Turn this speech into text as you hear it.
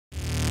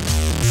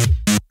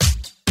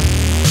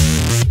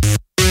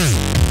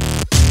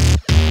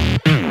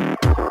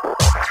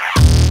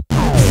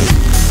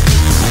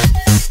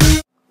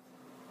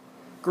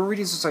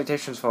Greetings and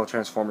citations, fellow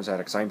Transformers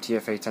addicts. I'm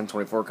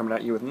TFA1024 coming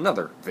at you with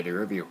another video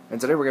review. And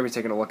today we're going to be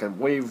taking a look at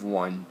Wave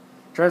 1,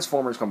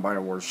 Transformers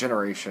Combiner Wars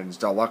Generations,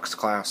 Deluxe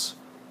Class,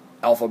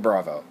 Alpha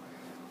Bravo.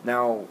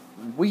 Now,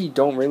 we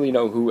don't really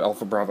know who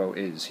Alpha Bravo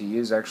is. He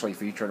is actually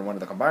featured in one of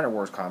the Combiner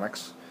Wars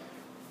comics,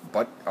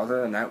 but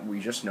other than that, we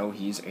just know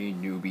he's a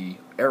newbie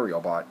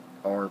aerial bot,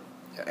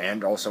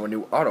 and also a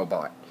new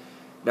Autobot.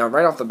 Now,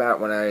 right off the bat,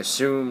 when I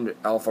assumed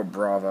Alpha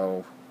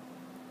Bravo...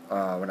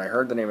 when I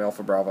heard the name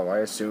Alpha Bravo, I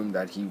assumed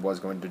that he was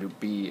going to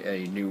be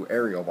a new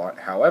aerial bot.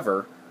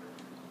 However,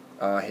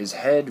 his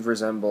head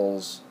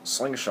resembles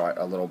Slingshot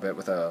a little bit,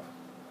 with a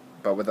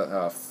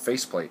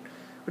faceplate,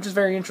 which is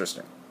very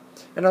interesting.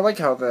 And I like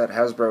how that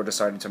Hasbro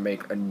decided to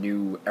make a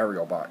new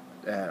aerial bot,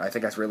 and I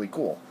think that's really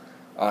cool.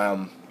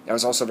 I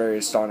was also very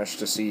astonished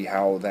to see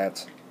how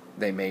that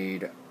they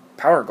made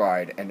Power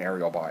Glide an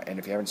aerial bot, and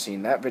if you haven't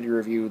seen that video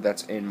review,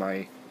 that's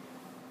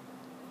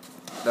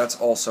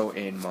also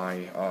in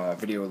my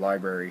video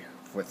library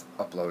with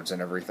uploads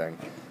and everything.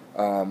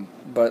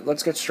 But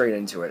let's get straight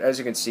into it. As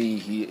you can see,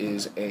 he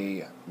is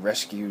a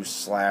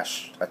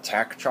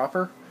rescue/attack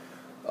chopper,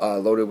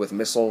 loaded with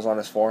missiles on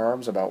his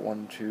forearms. About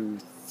 1, 2,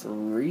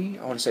 3.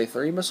 I want to say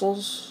 3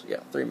 missiles. Yeah,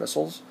 3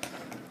 missiles.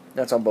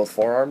 That's on both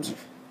forearms.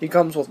 He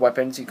comes with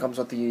weapons. He comes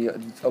with the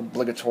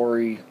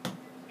obligatory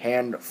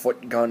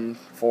hand-foot gun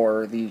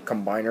for the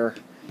combiner,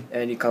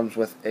 and he comes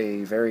with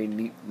a very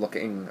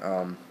neat-looking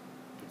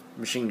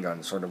machine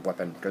gun sort of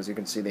weapon, because you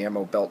can see the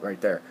ammo belt right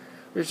there,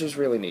 which is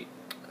really neat.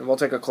 And we'll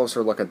take a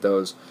closer look at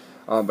those.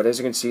 But as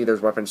you can see,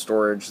 there's weapon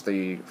storage.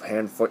 The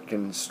hand-foot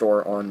can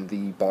store on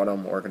the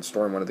bottom, or it can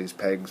store in one of these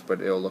pegs, but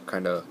it'll look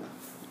kind of...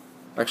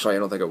 Actually, I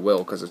don't think it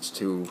will, because it's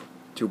too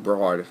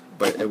broad,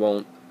 but it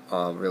won't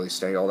really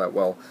stay all that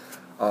well.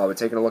 But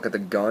taking a look at the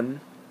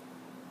gun,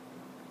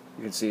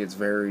 you can see it's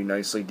very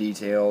nicely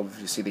detailed. If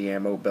you see the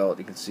ammo belt,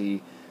 you can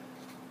see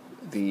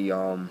the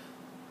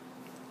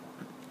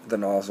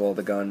nozzle of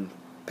the gun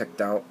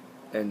picked out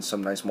in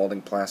some nice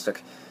molding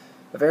plastic.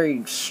 A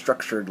very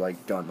structured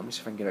like gun. Let me see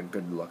if I can get a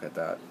good look at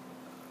that.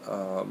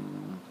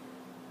 Come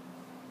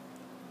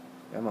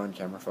on,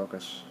 camera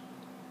focus.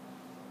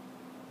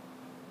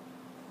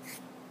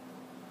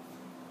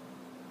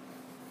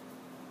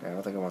 Yeah, I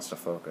don't think it wants to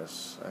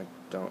focus. I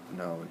don't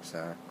know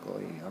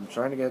exactly. I'm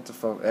trying to get it to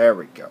focus. There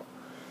we go.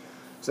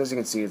 So as you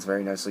can see, it's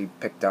very nicely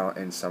picked out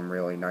in some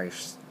really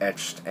nice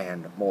etched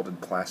and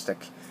molded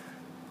plastic.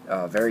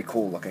 Very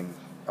cool looking,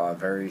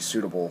 very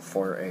suitable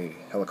for a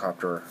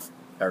helicopter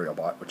aerial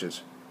bot, which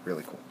is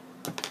really cool.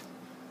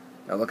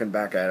 Now looking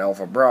back at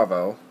Alpha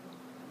Bravo,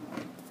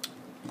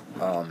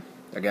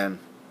 again,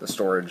 the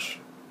storage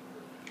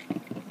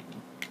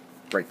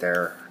right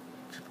there,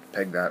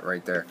 peg that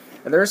right there.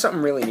 And there is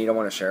something really neat I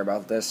want to share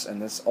about this,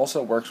 and this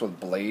also works with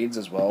blades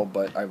as well,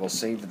 but I will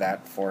save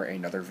that for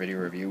another video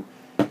review,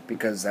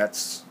 because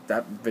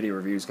that video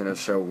review is going to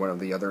show one of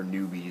the other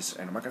newbies,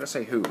 and I'm not going to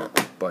say who,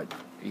 but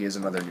he is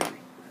another newbie.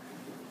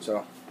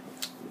 So,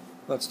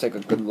 let's take a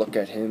good look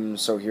at him.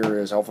 So here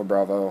is Alpha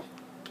Bravo,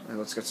 and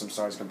let's get some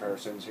size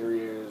comparisons. Here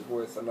he is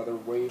with another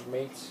Wave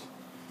mate.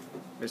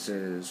 This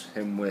is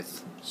him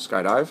with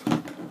Skydive.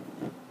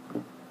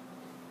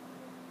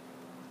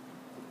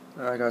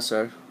 Like I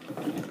said,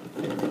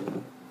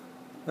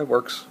 it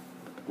works.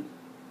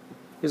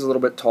 He's a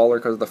little bit taller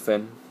because of the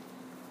fin,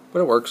 but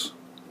it works.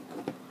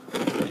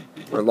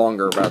 Or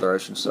longer, rather, I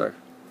should say.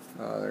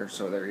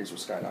 So there he is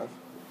with Skydive.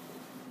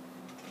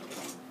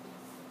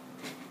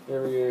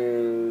 There he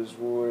is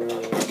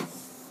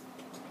with...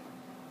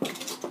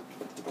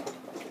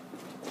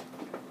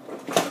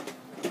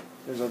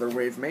 His other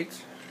Wave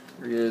mate.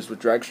 Here he is with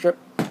Dragstrip.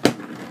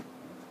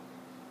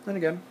 And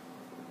again,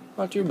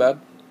 not too bad.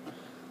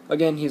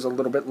 Again, he's a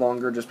little bit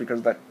longer just because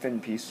of that fin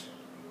piece.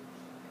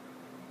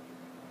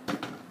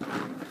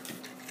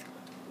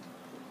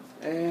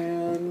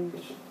 And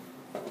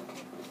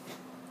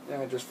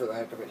just for the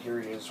heck of it,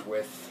 here he is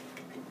with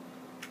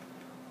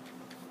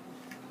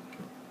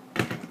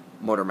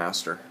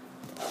Motormaster.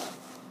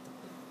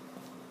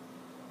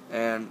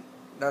 And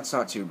that's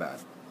not too bad.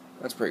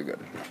 That's pretty good.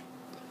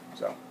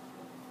 So.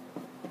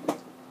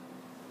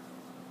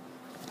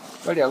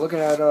 But yeah, looking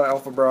at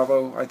Alpha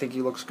Bravo, I think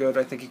he looks good.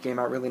 I think he came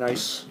out really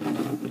nice.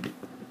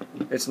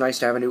 It's nice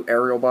to have a new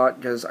aerial bot,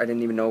 because I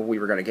didn't even know we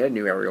were going to get a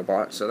new aerial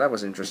bot, so that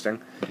was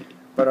interesting.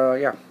 But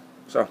yeah,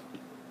 so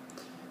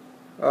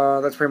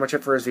that's pretty much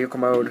it for his vehicle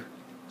mode.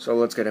 So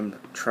let's get him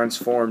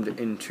transformed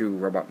into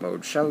robot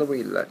mode, shall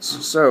we? Let's.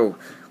 So,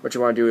 what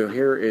you want to do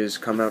here is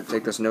come out,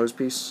 take this nose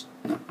piece,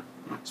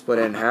 split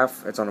it in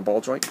half. It's on a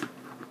ball joint.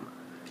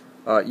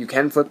 You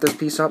can flip this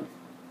piece up,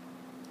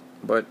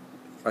 but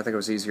I think it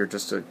was easier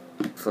just to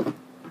flip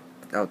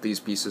out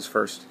these pieces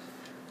first.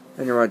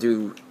 Then you want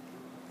to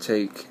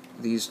take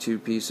these two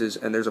pieces,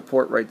 and there's a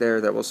port right there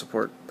that will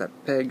support that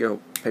peg. It'll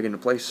peg into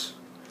place.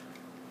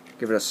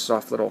 Give it a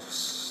soft little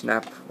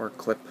snap or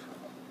clip.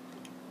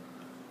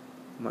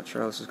 I'm not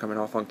sure how this is coming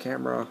off on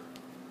camera.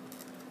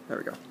 There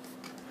we go.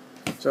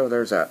 So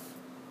there's that.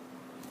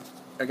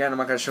 Again, I'm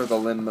not going to show the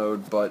limb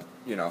mode, but,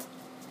 you know,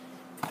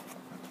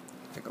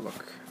 take a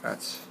look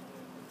at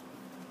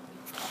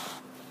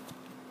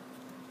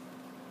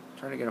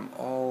Trying to get them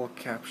all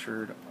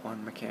captured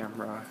on my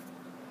camera.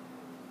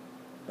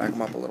 Back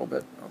them up a little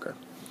bit. Okay.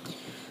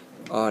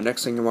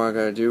 Next thing what I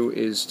gotta do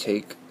is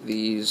take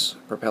these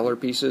propeller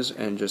pieces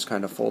and just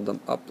kind of fold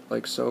them up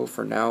like so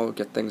for now,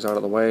 get things out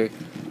of the way.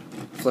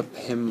 Flip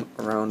him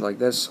around like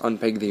this,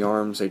 unpeg the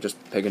arms, they just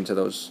peg into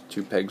those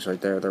two pegs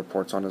right there, they're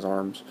ports on his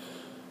arms.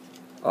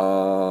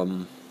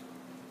 Kind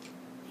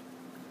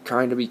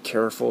of be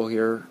careful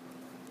here,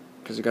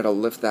 because you gotta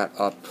lift that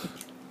up.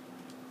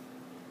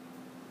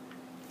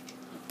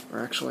 Or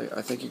actually,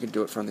 I think you could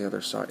do it from the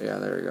other side. Yeah,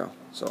 there you go.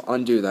 So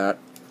undo that.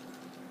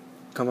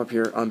 Come up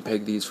here,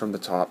 unpeg these from the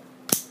top,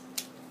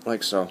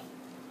 like so.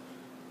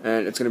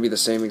 And it's going to be the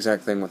same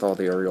exact thing with all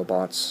the aerial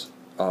bots.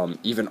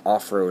 Even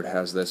off-road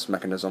has this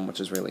mechanism, which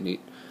is really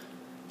neat.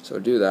 So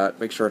do that,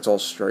 make sure it's all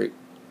straight.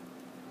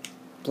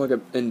 Plug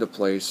it into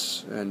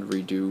place and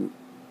redo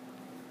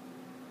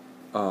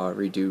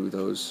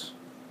those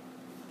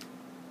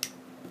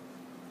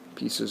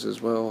pieces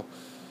as well.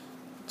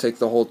 Take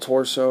the whole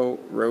torso,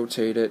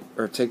 rotate it,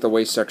 or take the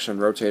waist section,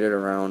 rotate it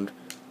around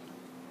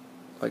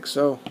like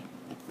so.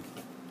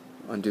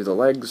 Undo the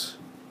legs.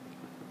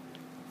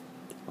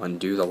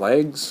 Undo the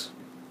legs.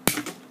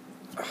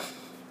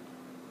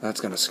 That's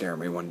gonna scare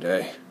me one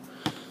day.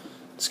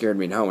 It scared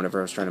me now whenever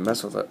I was trying to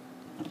mess with it.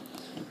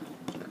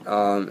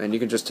 And you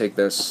can just take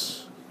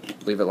this,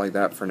 leave it like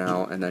that for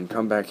now, and then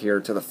come back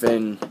here to the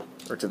fin,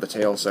 or to the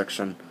tail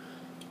section.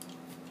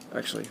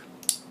 Actually,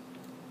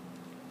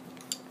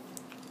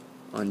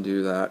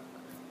 undo that.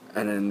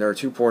 And then there are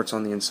two ports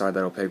on the inside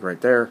that'll peg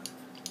right there.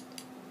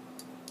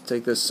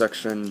 Take this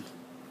section,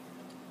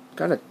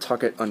 kind of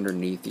tuck it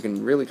underneath. You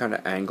can really kind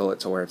of angle it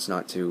to where it's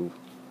not too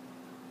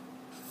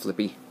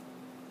flippy.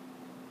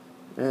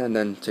 And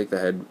then take the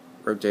head,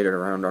 rotate it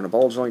around on a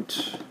ball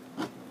joint.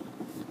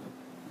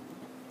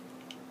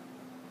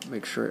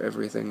 Make sure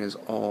everything is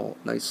all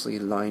nicely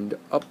lined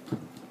up.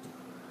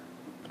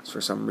 For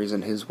some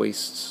reason his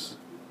hips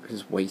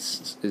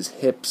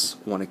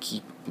want to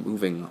keep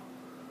moving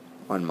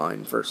on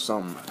mine for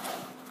some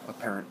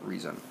apparent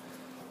reason.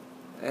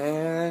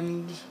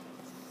 And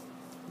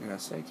you're gonna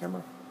stay,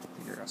 camera?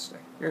 You're gonna stay.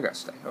 You're gonna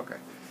stay. Okay.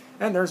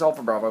 And there's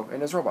Alpha Bravo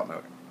in his robot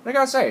mode. I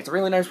gotta say, it's a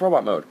really nice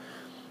robot mode.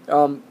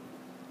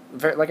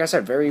 Like I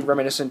said, very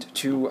reminiscent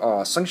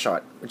to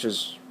Slingshot, which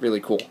is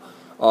really cool.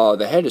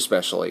 The head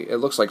especially, it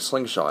looks like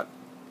Slingshot,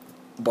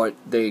 but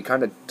they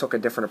kind of took a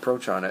different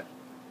approach on it.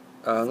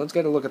 Let's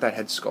get a look at that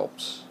head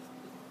sculpt.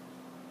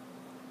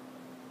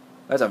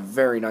 That's a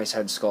very nice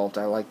head sculpt.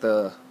 I like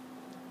the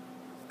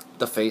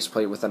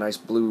faceplate with a nice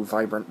blue,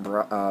 vibrant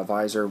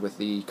visor with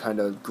the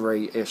kind of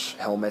grayish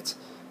helmet.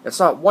 It's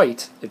not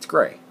white, it's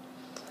gray.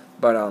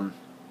 But,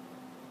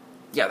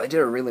 yeah, they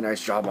did a really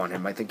nice job on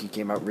him. I think he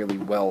came out really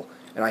well.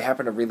 And I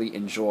happen to really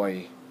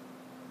enjoy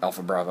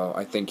Alpha Bravo.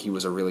 I think he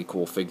was a really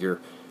cool figure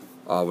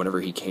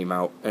whenever he came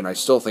out. And I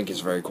still think he's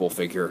a very cool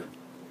figure.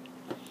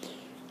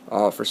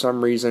 For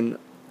some reason,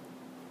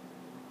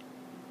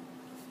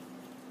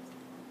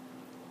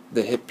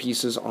 the hip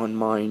pieces on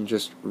mine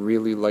just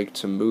really like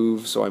to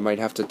move, so I might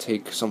have to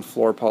take some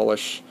floor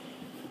polish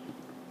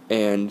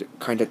and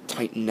kind of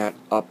tighten that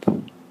up,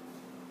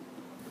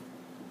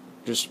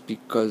 just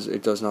because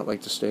it does not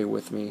like to stay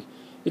with me.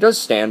 He does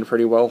stand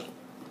pretty well.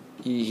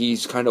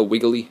 He's kind of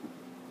wiggly,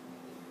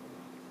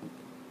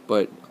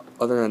 but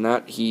other than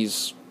that,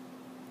 he's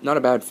not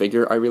a bad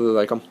figure. I really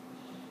like him.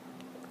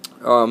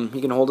 He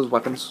can hold his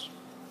weapons,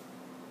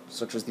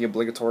 such as the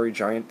obligatory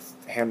giant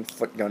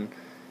hand-foot gun.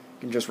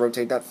 You can just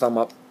rotate that thumb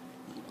up,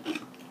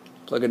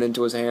 plug it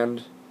into his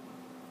hand,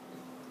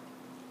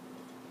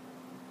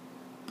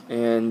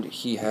 and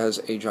he has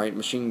a giant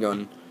machine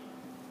gun,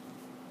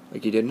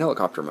 like he did in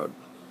helicopter mode.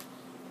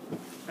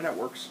 And that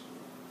works.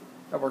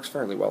 That works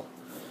fairly well.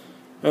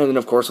 And then,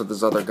 of course, with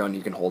this other gun,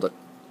 you can hold it.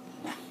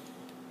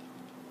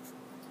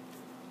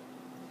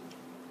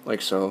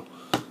 Like so.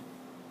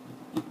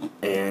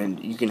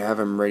 And you can have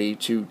him ready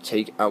to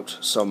take out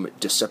some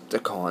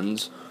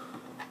Decepticons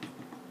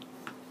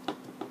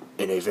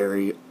in a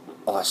very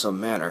awesome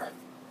manner.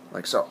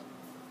 Like so.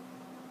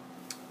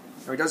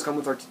 Now, he does come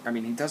with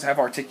he does have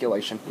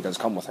articulation. He does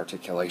come with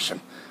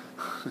articulation.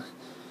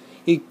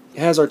 He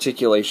has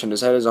articulation. His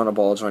head is on a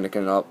ball joint. It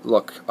can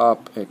look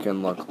up. It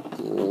can look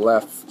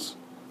left.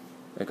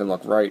 It can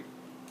look right.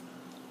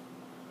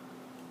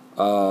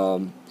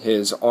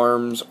 His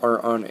arms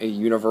are on a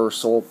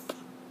universal...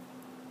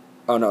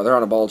 Oh no, they're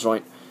on a ball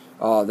joint.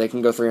 They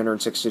can go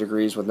 360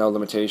 degrees with no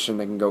limitation.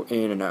 They can go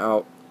in and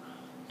out.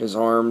 His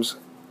arms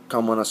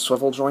come on a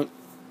swivel joint,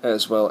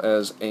 as well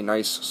as a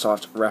nice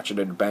soft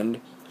ratcheted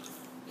bend.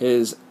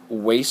 His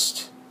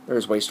waist,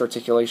 there's waist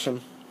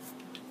articulation.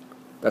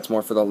 That's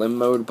more for the limb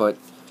mode, but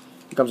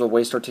it comes with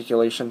waist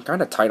articulation.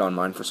 Kind of tight on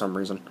mine for some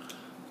reason.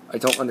 I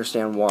don't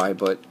understand why,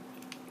 but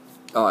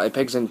it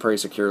pegs in pretty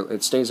securely.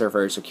 It stays there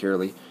very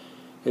securely.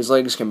 His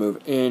legs can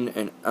move in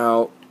and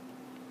out.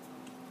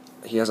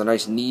 He has a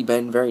nice knee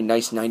bend, very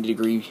nice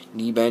 90-degree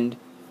knee bend.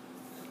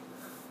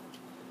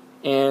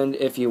 And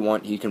if you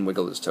want, he can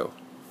wiggle his toe.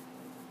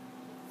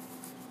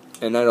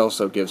 And that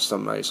also gives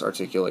some nice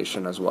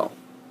articulation as well.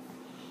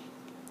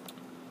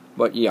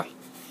 But yeah.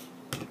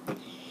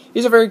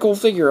 He's a very cool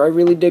figure. I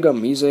really dig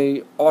him. He's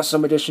a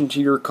awesome addition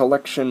to your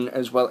collection,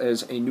 as well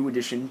as a new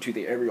addition to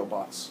the aerial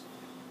bots.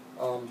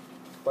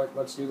 But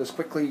let's do this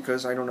quickly,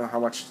 because I don't know how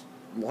much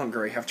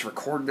longer I have to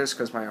record this,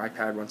 because my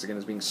iPad, once again,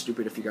 is being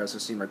stupid if you guys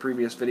have seen my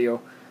previous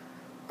video.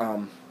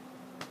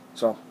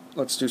 So,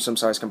 let's do some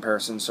size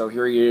comparisons. So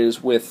here he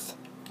is with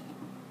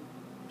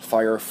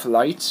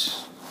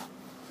Fireflight.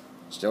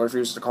 Still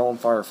refuse to call him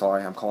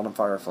Firefly. I'm calling him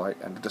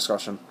Fireflight. End of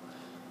discussion.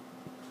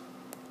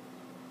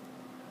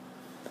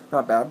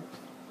 Not bad.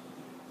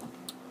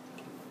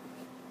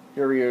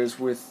 Here he is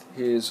with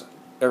his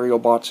aerial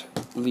bot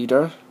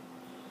leader,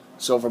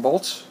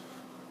 Silverbolt.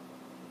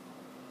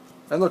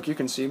 And look, you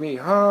can see me.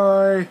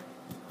 Hi!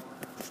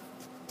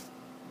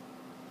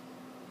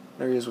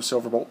 There he is with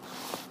Silverbolt.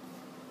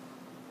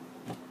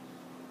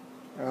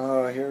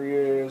 Here he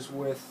is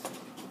with,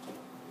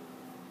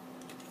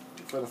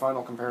 for the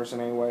final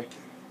comparison anyway.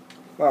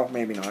 Well,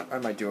 maybe not. I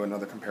might do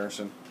another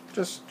comparison.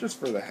 Just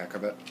for the heck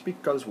of it.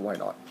 Because why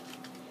not?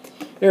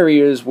 There he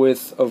is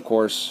with, of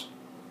course,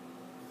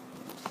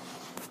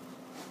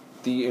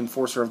 the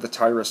Enforcer of the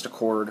Tyrest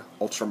Accord,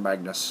 Ultra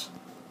Magnus.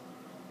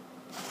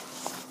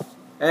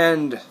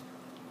 And,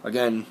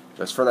 again,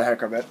 just for the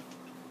heck of it,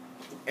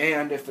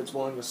 and if it's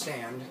willing to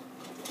stand,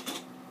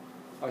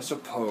 I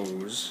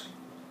suppose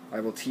I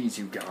will tease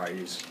you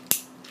guys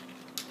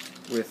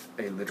with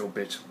a little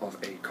bit of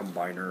a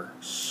combiner.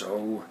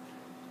 So,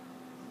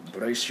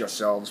 brace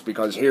yourselves,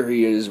 because here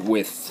he is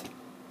with,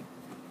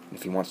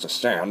 if he wants to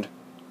stand,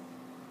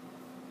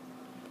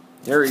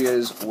 here he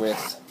is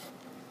with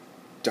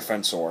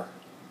Defensor.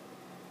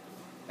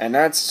 And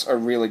that's a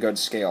really good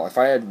scale. If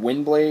I had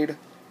Windblade,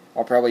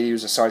 I'll probably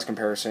use a size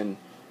comparison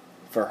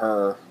for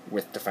her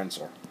with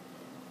Defensor.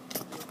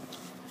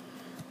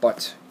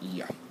 But,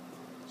 yeah.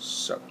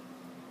 So,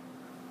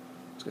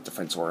 let's get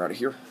Defensor out of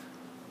here.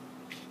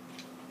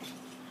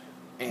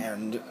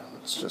 And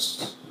let's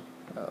just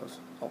have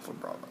Alpha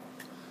Bravo.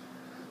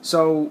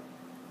 So,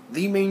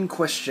 the main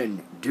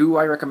question, do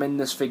I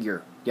recommend this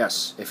figure?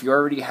 Yes, if you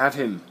already have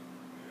him,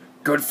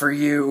 good for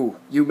you!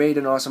 You made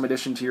an awesome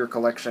addition to your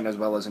collection, as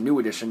well as a new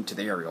addition to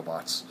the aerial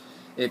bots.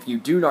 If you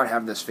do not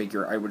have this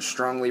figure, I would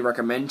strongly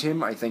recommend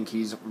him. I think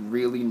he's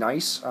really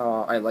nice.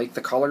 I like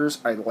the colors,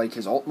 I like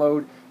his ult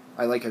mode,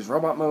 I like his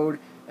robot mode,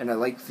 and I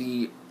like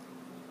the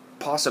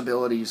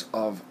possibilities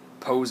of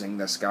posing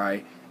this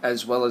guy,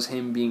 as well as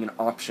him being an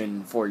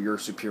option for your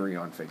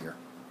Superion figure,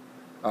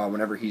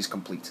 whenever he's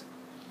complete.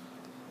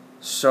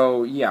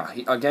 So, yeah,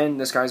 again,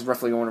 this guy's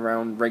roughly going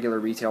around regular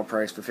retail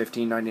price for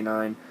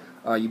 $15.99.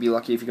 You'd be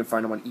lucky if you can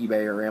find them on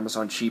eBay or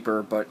Amazon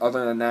cheaper, but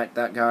other than that,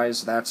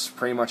 guys, that's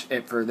pretty much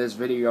it for this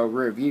video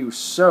review.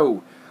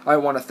 So, I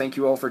want to thank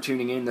you all for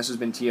tuning in. This has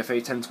been TFA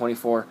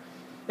 1024.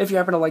 If you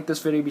happen to like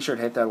this video, be sure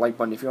to hit that like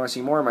button. If you want to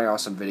see more of my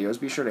awesome videos,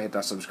 be sure to hit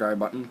that subscribe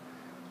button.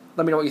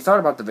 Let me know what you thought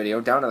about the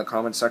video down in the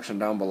comments section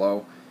down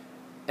below.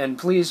 And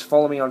please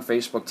follow me on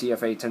Facebook,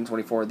 TFA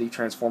 1024, The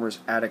Transformers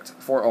Addict,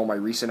 for all my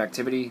recent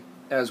activity,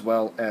 as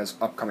well as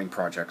upcoming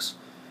projects.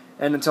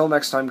 And until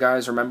next time,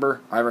 guys,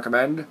 remember, I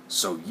recommend,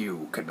 so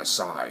you can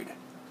decide.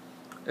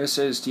 This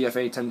is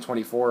TFA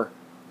 1024,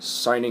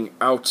 signing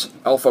out.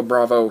 Alpha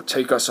Bravo,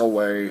 take us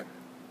away.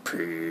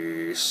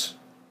 Peace.